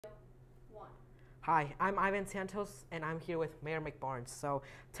Hi, I'm Ivan Santos, and I'm here with Mayor McBarnes. So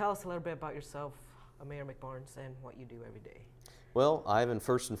tell us a little bit about yourself, Mayor McBarnes, and what you do every day. Well, Ivan,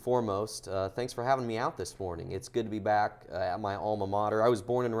 first and foremost, thanks for having me out this morning. It's good to be back at my alma mater. I was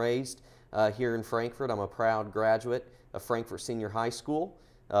born and raised here in Frankfort. I'm a proud graduate of Frankfort Senior High School.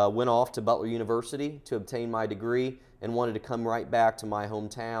 Went off to Butler University to obtain my degree and wanted to come right back to my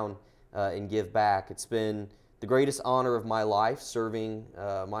hometown and give back. It's been the greatest honor of my life serving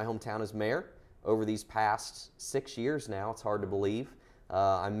my hometown as mayor over these past 6 years now. It's hard to believe.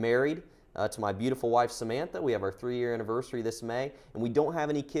 I'm married to my beautiful wife Samantha. We have our 3-year anniversary this May, and we don't have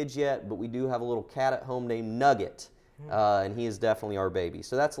any kids yet, but we do have a little cat at home named Nugget, and he is definitely our baby.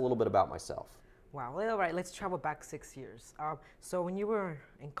 So that's a little bit about myself. Wow, well, all right, let's travel back 6 years. So when you were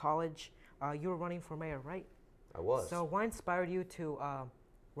in college, you were running for mayor, right? I was. So what inspired you to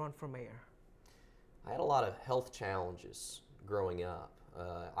run for mayor? I had a lot of health challenges growing up.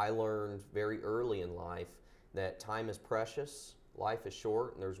 I learned very early in life that time is precious, life is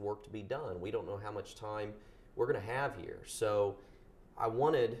short, and there's work to be done. We don't know how much time we're going to have here. So I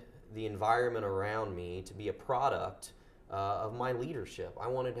wanted the environment around me to be a product of my leadership. I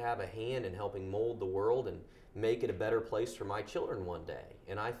wanted to have a hand in helping mold the world and make it a better place for my children one day.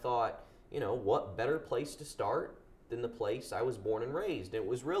 And I thought, you know, what better place to start than the place I was born and raised? And it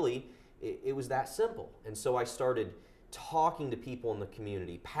was really, it was that simple. And so I started talking to people in the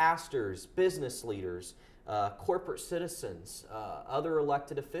community, pastors, business leaders, corporate citizens, other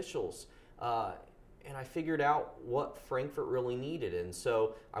elected officials, and I figured out what Frankfort really needed. And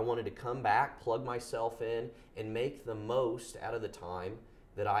so I wanted to come back, plug myself in, and make the most out of the time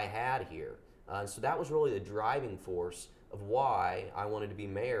that I had here. So that was really the driving force of why I wanted to be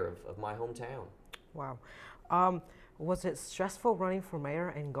mayor of my hometown. Wow. Was it stressful running for mayor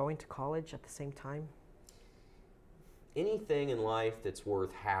and going to college at the same time? Anything in life that's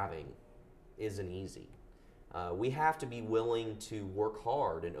worth having isn't easy. We have to be willing to work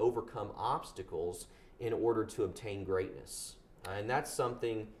hard and overcome obstacles in order to obtain greatness. And that's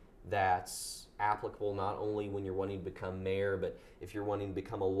something that's applicable not only when you're wanting to become mayor, but if you're wanting to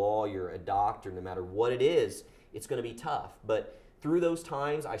become a lawyer, a doctor, no matter what it is, it's going to be tough. But through those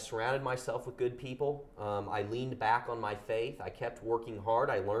times, I surrounded myself with good people. I leaned back on my faith. I kept working hard.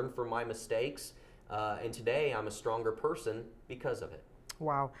 I learned from my mistakes. And today, I'm a stronger person because of it.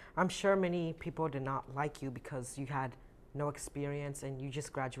 Wow, I'm sure many people did not like you because you had no experience and you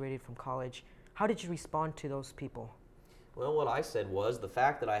just graduated from college. How did you respond to those people? Well, what I said was the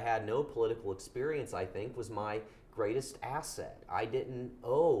fact that I had no political experience, I think, was my greatest asset. I didn't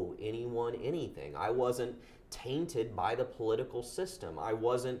owe anyone anything. I wasn't tainted by the political system. I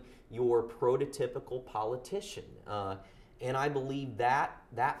wasn't your prototypical politician. And I believe that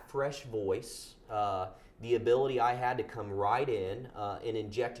fresh voice, the ability I had to come right in and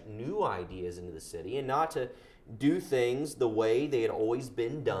inject new ideas into the city and not to do things the way they had always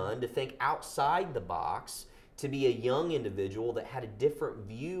been done, to think outside the box, to be a young individual that had a different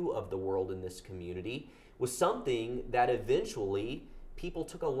view of the world in this community was something that eventually people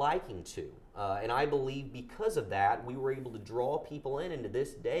took a liking to. And I believe because of that, we were able to draw people in and to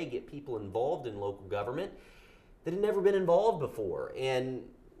this day get people involved in local government that had never been involved before. And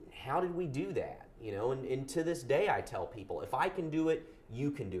how did we do that? You know, and to this day I tell people, if I can do it,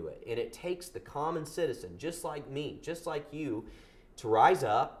 you can do it. And it takes the common citizen, just like me, just like you, to rise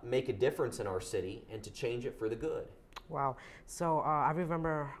up, make a difference in our city, and to change it for the good. Wow. So I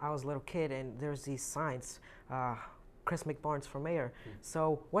remember I was a little kid and there's these signs, Chris McBarnes for mayor.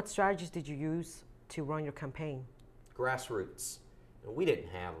 So what strategies did you use to run your campaign? Grassroots. We didn't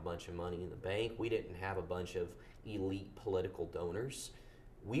have a bunch of money in the bank. We didn't have a bunch of elite political donors.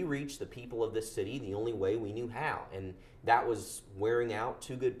 We reached the people of this city the only way we knew how, and that was wearing out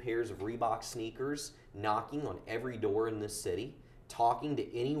 2 good pairs of Reebok sneakers, knocking on every door in this city, talking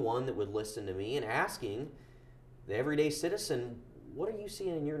to anyone that would listen to me, and asking the everyday citizen, what are you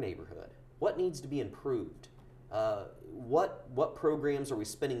seeing in your neighborhood? What needs to be improved? What programs are we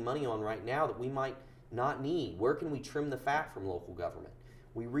spending money on right now that we might not need? Where can we trim the fat from local government?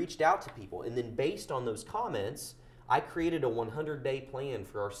 We reached out to people, and then based on those comments, I created a 100-day plan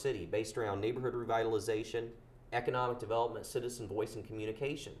for our city based around neighborhood revitalization, economic development, citizen voice, and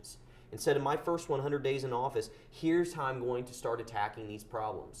communications. Instead of my first 100 days in office, here's how I'm going to start attacking these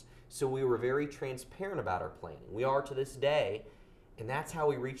problems. So we were very transparent about our planning. We are to this day, and that's how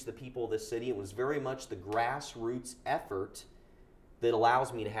we reached the people of this city. It was very much the grassroots effort that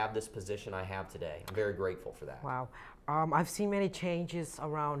allows me to have this position I have today. I'm very grateful for that. Wow. I've seen many changes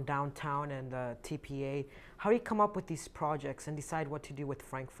around downtown and the TPA. How do you come up with these projects and decide what to do with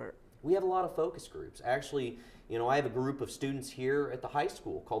Frankfort? We have a lot of focus groups. Actually, You know, I have a group of students here at the high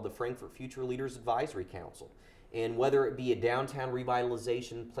school called the Frankfort Future Leaders Advisory Council. And whether it be a downtown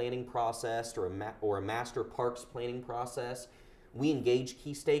revitalization planning process or a master parks planning process, we engage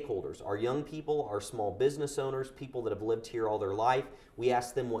key stakeholders, our young people, our small business owners, people that have lived here all their life. We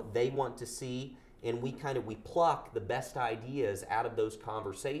ask them what they want to see, and we pluck the best ideas out of those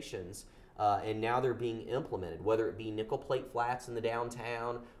conversations, and now they're being implemented, whether it be nickel plate flats in the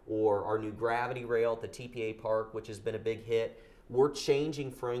downtown or our new gravity rail at the TPA Park, which has been a big hit. We're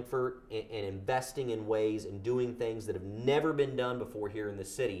changing Frankfort and investing in ways and doing things that have never been done before here in the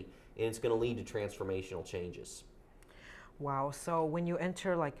city, and it's going to lead to transformational changes. Wow. So when you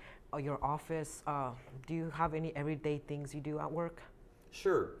enter like your office, do you have any everyday things you do at work?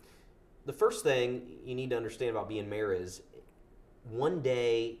 Sure. The first thing you need to understand about being mayor is one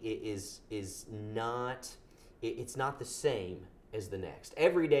day is not it's not the same as the next.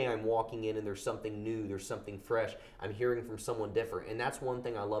 Every day I'm walking in and there's something new, there's something fresh. I'm hearing from someone different, and that's one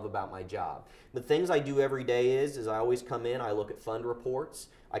thing I love about my job. The things I do every day is I always come in, I look at fund reports,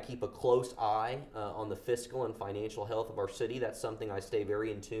 I keep a close eye on the fiscal and financial health of our city. That's something I stay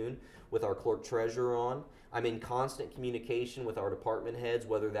very in tune with our clerk treasurer on. I'm in constant communication with our department heads,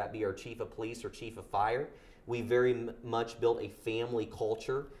 whether that be our chief of police or chief of fire. We very much built a family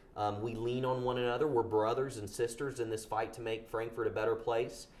culture. We lean on one another. We're brothers and sisters in this fight to make Frankfort a better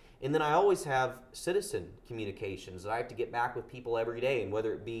place. And then I always have citizen communications that I have to get back with people every day, and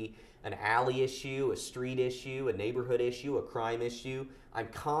whether it be an alley issue, a street issue, a neighborhood issue, a crime issue, I'm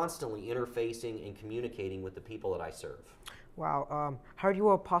constantly interfacing and communicating with the people that I serve. Wow. Heard you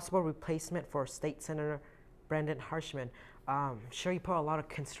were a possible replacement for State Senator Brendan Harshman. Sure, you put a lot of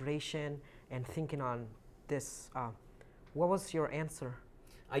consideration and thinking on this. What was your answer?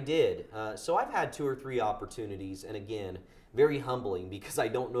 I did. So I've had 2 or 3 opportunities, and again, very humbling because I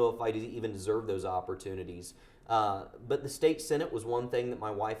don't know if I even deserve those opportunities. But the state senate was one thing that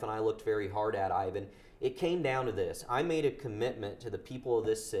my wife and I looked very hard at, Ivan. It came down to this. I made a commitment to the people of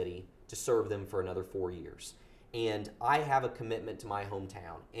this city to serve them for another 4 years. And I have a commitment to my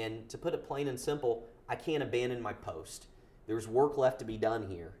hometown. And to put it plain and simple, I can't abandon my post. There's work left to be done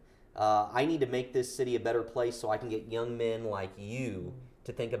here. I need to make this city a better place so I can get young men like you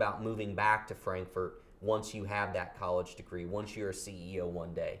to think about moving back to Frankfort once you have that college degree, once you're a CEO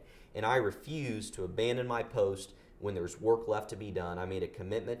one day. And I refuse to abandon my post when there's work left to be done. I made a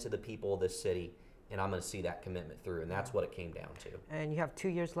commitment to the people of this city, and I'm going to see that commitment through, and that's what it came down to. And you have 2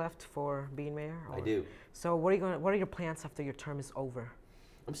 years left for being mayor? Or? I do. So what are your plans after your term is over?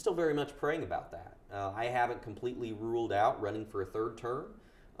 I'm still very much praying about that. I haven't completely ruled out running for a 3rd term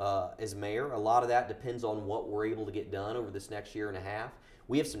as mayor. A lot of that depends on what we're able to get done over this next year and a half.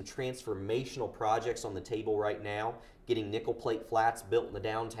 We have some transformational projects on the table right now, getting nickel plate flats built in the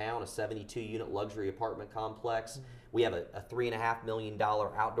downtown, a 72-unit luxury apartment complex. We have a $3.5 million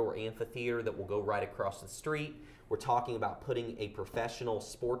outdoor amphitheater that will go right across the street. We're talking about putting a professional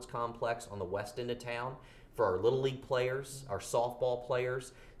sports complex on the west end of town for our Little League players, our softball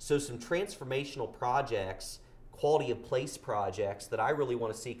players. So some transformational projects, quality of place projects that I really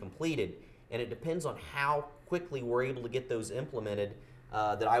want to see completed. And it depends on how quickly we're able to get those implemented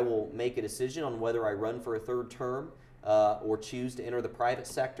that I will make a decision on whether I run for a 3rd term or choose to enter the private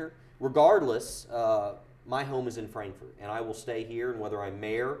sector. Regardless, my home is in Frankfort, and I will stay here, and whether I'm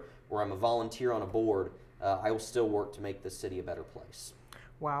mayor or I'm a volunteer on a board, I will still work to make this city a better place.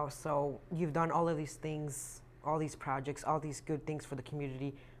 Wow, so you've done all of these things, all these projects, all these good things for the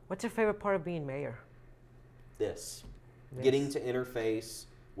community. What's your favorite part of being mayor? This. Getting to interface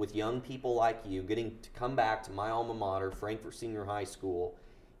with young people like you, getting to come back to my alma mater, Frankfort Senior High School,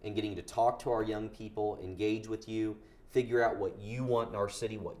 and getting to talk to our young people, engage with you, figure out what you want in our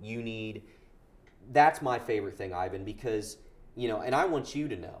city, what you need. That's my favorite thing, Ivan, because, you know, and I want you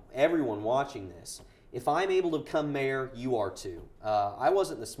to know, everyone watching this, if I'm able to become mayor, you are too. I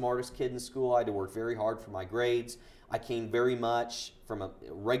wasn't the smartest kid in school. I had to work very hard for my grades. I came very much from a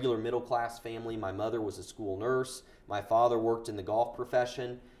regular middle-class family. My mother was a school nurse. My father worked in the golf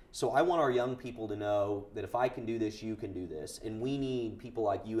profession. So I want our young people to know that if I can do this, you can do this. And we need people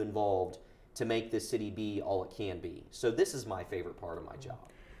like you involved to make this city be all it can be. So this is my favorite part of my job.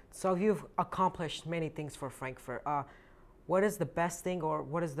 So you've accomplished many things for Frankfort. What is the best thing, or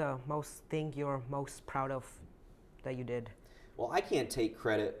what is the most thing you're most proud of that you did? Well, I can't take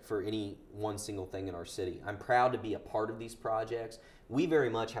credit for any one single thing in our city. I'm proud to be a part of these projects. We very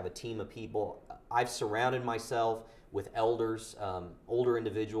much have a team of people. I've surrounded myself with elders, older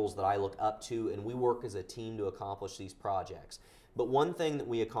individuals that I look up to, and we work as a team to accomplish these projects. But one thing that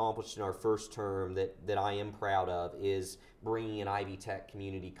we accomplished in our 1st term that I am proud of is bringing an Ivy Tech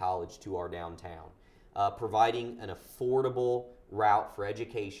Community College to our downtown. providing an affordable route for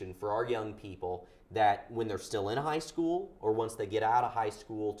education for our young people, that when they're still in high school or once they get out of high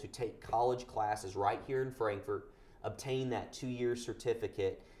school, to take college classes right here in Frankfort, obtain that 2-year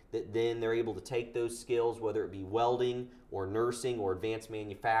certificate, that then they're able to take those skills, whether it be welding or nursing or advanced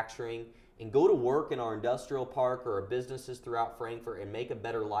manufacturing, and go to work in our industrial park or our businesses throughout Frankfort and make a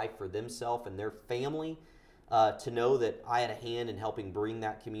better life for themselves and their family. To know that I had a hand in helping bring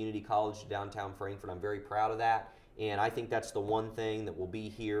that community college to downtown Frankfort, I'm very proud of that. And I think that's the one thing that will be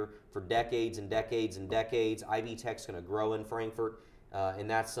here for decades and decades and decades. Ivy Tech's going to grow in Frankfort, and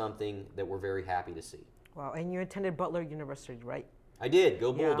that's something that we're very happy to see. Wow, and you attended Butler University, right? I did.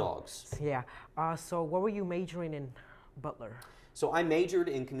 Go Bulldogs. Yeah. So what were you majoring in Butler? So I majored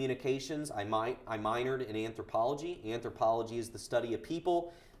in communications. I minored in anthropology. Anthropology is the study of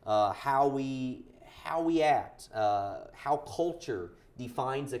people, how we act, how culture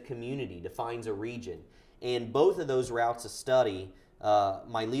defines a community, defines a region. And both of those routes of study,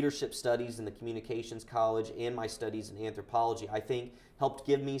 my leadership studies in the communications college and my studies in anthropology, I think helped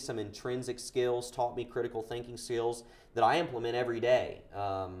give me some intrinsic skills, taught me critical thinking skills that I implement every day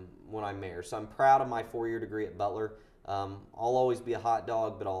when I'm mayor. So I'm proud of my 4-year degree at Butler. I'll always be a hot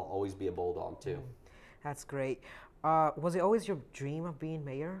dog, but I'll always be a bulldog too. That's great. Was it always your dream of being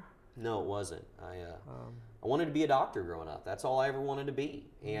mayor? No, it wasn't. I wanted to be a doctor growing up. That's all I ever wanted to be.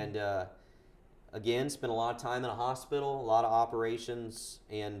 And again, spent a lot of time in a hospital, a lot of operations,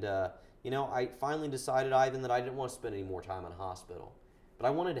 and you know, I finally decided, Ivan, that I didn't want to spend any more time in a hospital. But I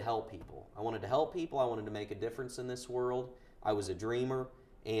wanted to help people. I wanted to help people. I wanted to make a difference in this world. I was a dreamer,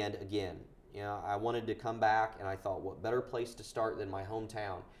 and again, you know, I wanted to come back, and I thought, what better place to start than my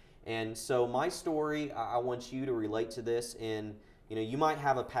hometown? And so my story, I want you to relate to this. And you know, you might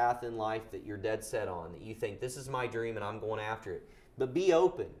have a path in life that you're dead set on, that you think, this is my dream and I'm going after it. But be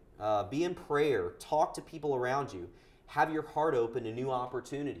open, be in prayer, talk to people around you, have your heart open to new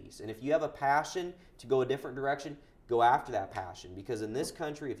opportunities. And if you have a passion to go a different direction, go after that passion. Because in this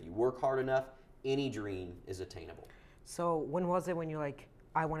country, if you work hard enough, any dream is attainable. So when was it when you're like,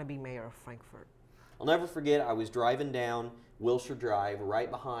 I want to be mayor of Frankfort? I'll never forget, I was driving down Wilshire Drive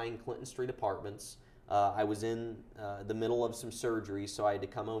right behind Clinton Street Apartments. I was in the middle of some surgery, so I had to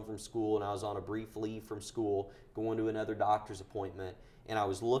come home from school, and I was on a brief leave from school, going to another doctor's appointment. And I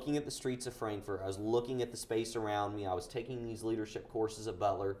was looking at the streets of Frankfort. I was looking at the space around me. I was taking these leadership courses at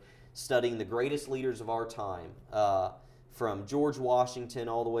Butler, studying the greatest leaders of our time, from George Washington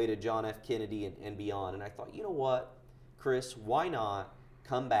all the way to John F. Kennedy and beyond. And I thought, you know what, Chris, why not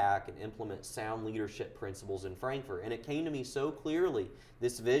come back and implement sound leadership principles in Frankfort? And it came to me so clearly,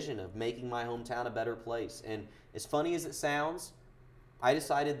 this vision of making my hometown a better place. And as funny as it sounds, I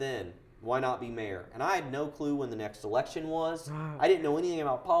decided then, why not be mayor? And I had no clue when the next election was. I didn't know anything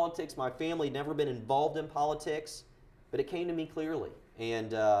about politics. My family had never been involved in politics, but it came to me clearly.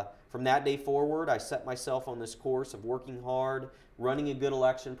 And from that day forward, I set myself on this course of working hard, running a good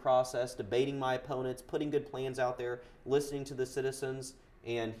election process, debating my opponents, putting good plans out there, listening to the citizens,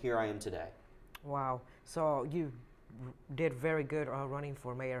 and here I am today. Wow. So you did very good running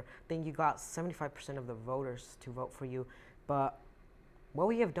for mayor. I think you got 75% of the voters to vote for you. But what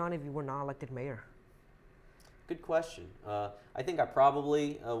would you have done if you were not elected mayor? Good question. I think I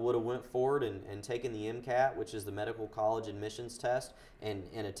probably would have went forward and taken the MCAT, which is the medical college admissions test, and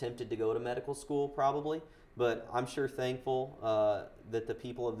attempted to go to medical school probably. But I'm sure thankful that the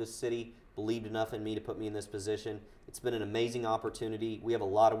people of this city believed enough in me to put me in this position. It's been an amazing opportunity. We have a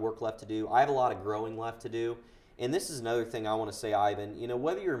lot of work left to do. I have a lot of growing left to do. And this is another thing I want to say, Ivan. You know,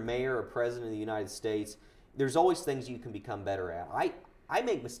 whether you're mayor or president of the United States, there's always things you can become better at. I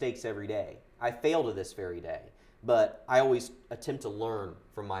make mistakes every day. I fail to this very day. But I always attempt to learn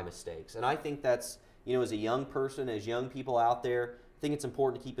from my mistakes. And I think that's, you know, as a young person, as young people out there, I think it's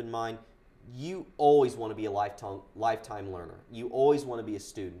important to keep in mind, you always want to be a lifetime learner. You always want to be a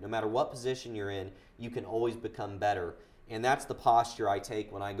student. No matter what position you're in, you can always become better. And that's the posture I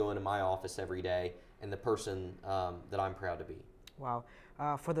take when I go into my office every day, and the person that I'm proud to be. Wow.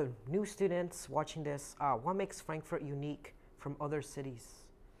 For the new students watching this, what makes Frankfort unique from other cities?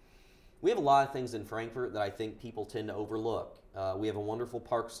 We have a lot of things in Frankfort that I think people tend to overlook. We have a wonderful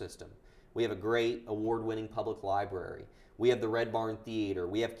park system. We have a great award-winning public library. We have the Red Barn Theater.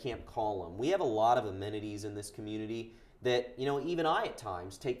 We have Camp Column. We have a lot of amenities in this community that, you know, even I at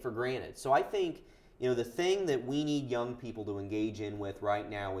times take for granted. So I think, you know, the thing that we need young people to engage in with right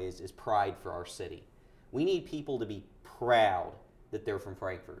now is pride for our city. We need people to be proud that they're from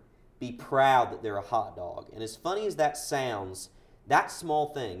Frankfort. Be proud that they're a hot dog. And as funny as that sounds, that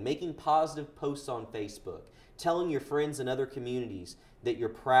small thing, making positive posts on Facebook, telling your friends in other communities that you're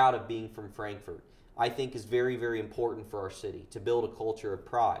proud of being from Frankfort, I think is very, very important for our city to build a culture of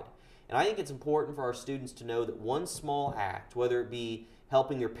pride. And I think it's important for our students to know that one small act, whether it be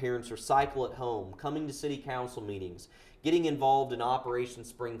helping their parents recycle at home, coming to city council meetings, getting involved in Operation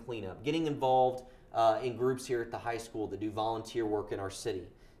Spring Cleanup, getting involved in groups here at the high school that do volunteer work in our city.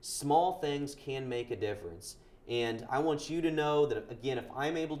 Small things can make a difference. And I want you to know that, again, if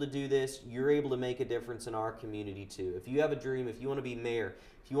I'm able to do this, you're able to make a difference in our community too. If you have a dream, if you want to be mayor,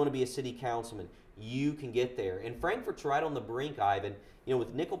 if you want to be a city councilman, you can get there. And Frankfort's right on the brink, Ivan. You know,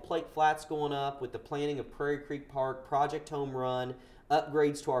 with nickel plate flats going up, with the planning of Prairie Creek Park, Project Home Run,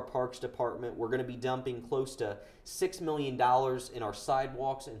 upgrades to our parks department, we're going to be dumping close to $6 million in our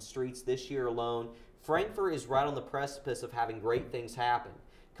sidewalks and streets this year alone. Frankfort is right on the precipice of having great things happen.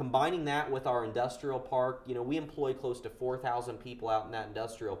 Combining that with our industrial park, you know, we employ close to 4,000 people out in that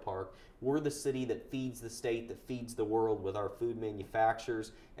industrial park. We're the city that feeds the state, that feeds the world with our food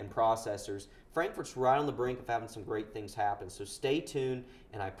manufacturers and processors. Frankfort's right on the brink of having some great things happen. So stay tuned,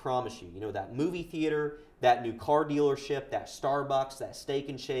 and I promise you, you know, that movie theater, that new car dealership, that Starbucks, that Steak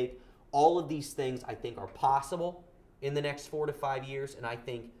and Shake, all of these things I think are possible in the next 4 to 5 years, and I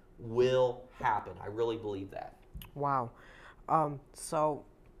think will happen. I really believe that. Wow. So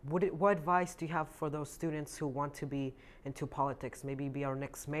what advice do you have for those students who want to be into politics, maybe be our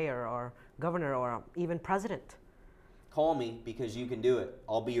next mayor or governor or even president? Call me, because you can do it.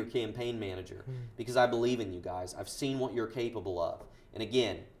 I'll be your campaign manager because I believe in you guys. I've seen what you're capable of. And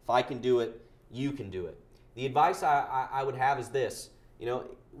again, if I can do it, you can do it. The advice I would have is this. You know,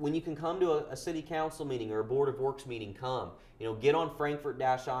 when you can come to a city council meeting or a board of works meeting, come. You know, get on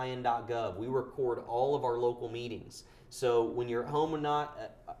frankfort-in.gov. We record all of our local meetings. So when you're at home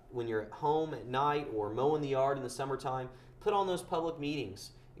when you're at home at night or mowing the yard in the summertime, put on those public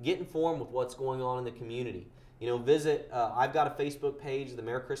meetings. Get informed with what's going on in the community. You know, visit. I've got a Facebook page, the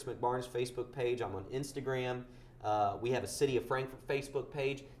Mayor Chris McBarnes Facebook page. I'm on Instagram. We have a City of Frankfort Facebook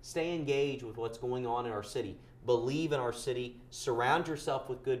page. Stay engaged with what's going on in our city. Believe in our city. Surround yourself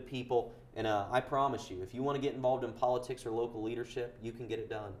with good people. And I promise you, if you want to get involved in politics or local leadership, you can get it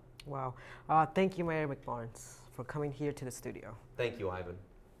done. Wow. Thank you, Mayor McBarnes, for coming here to the studio. Thank you, Ivan.